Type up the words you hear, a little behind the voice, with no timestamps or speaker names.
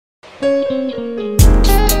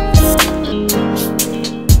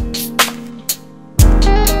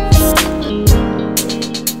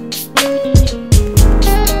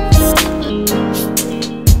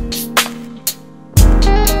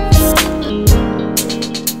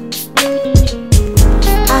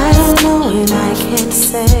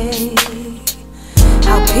Say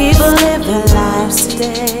how people live their lives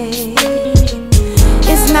today.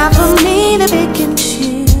 It's not for me to pick and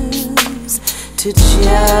choose, to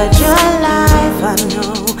judge your life. I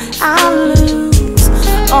know I'll lose.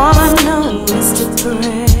 All I know is to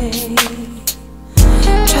pray.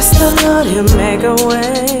 Trust the Lord, He'll make a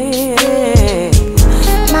way.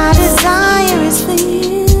 My desire is for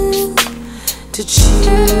you to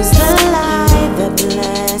choose the life that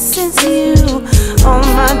blesses you. All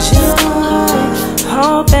my joy,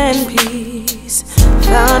 hope and peace,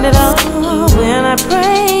 found it all when I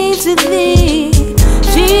pray to Thee.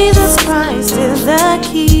 Jesus Christ is the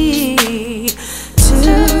key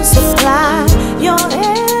to supply your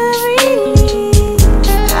every need.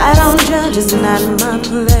 I don't judge, it's not my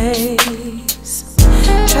place.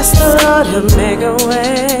 Trust the Lord, He'll make a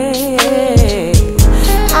way.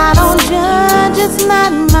 I don't judge, it's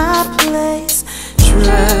not my place.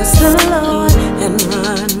 Trust the Lord and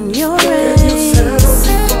run your race.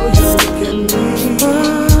 Before you look at me,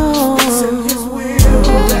 it's in His will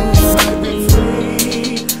that you might be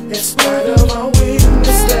free. In spite of our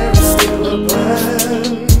weakness, there is still a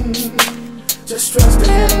plan. Just trust in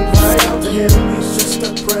Him, cry out to Him. He's just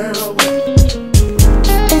a prayer away.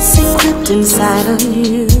 It's equipped inside of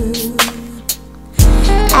you,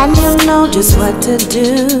 and you'll know just what to do.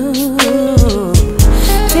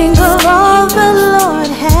 Think of all the Lord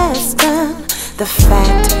has done, the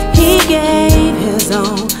fact He gave His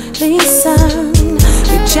only Son,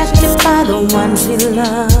 rejected by the ones He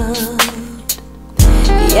loved,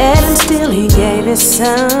 yet and still He gave His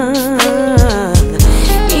Son.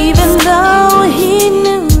 Even though He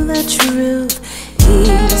knew the truth, He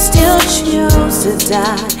still chose to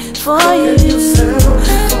die for you.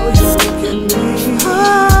 Before you look at me,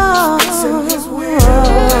 it's in His will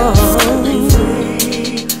that you might be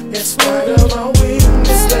free. In spite of our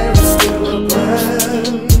weakness, there is still a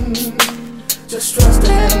plan. Just trust in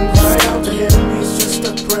Him, cry out to Him. He's just a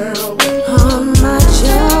prayer away. All my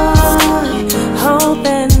joy, hope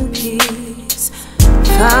and peace,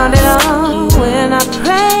 found it all when I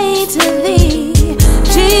pray to Thee.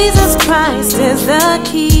 Jesus Christ is the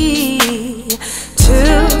key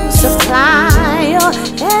to supply your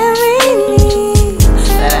every need.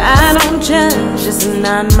 That I don't judge, it's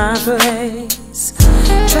not my place.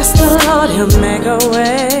 Trust the Lord, He'll make a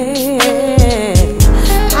way.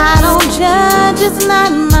 I don't judge, it's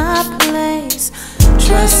not my place.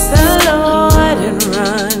 Trust the Lord and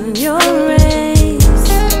run your race.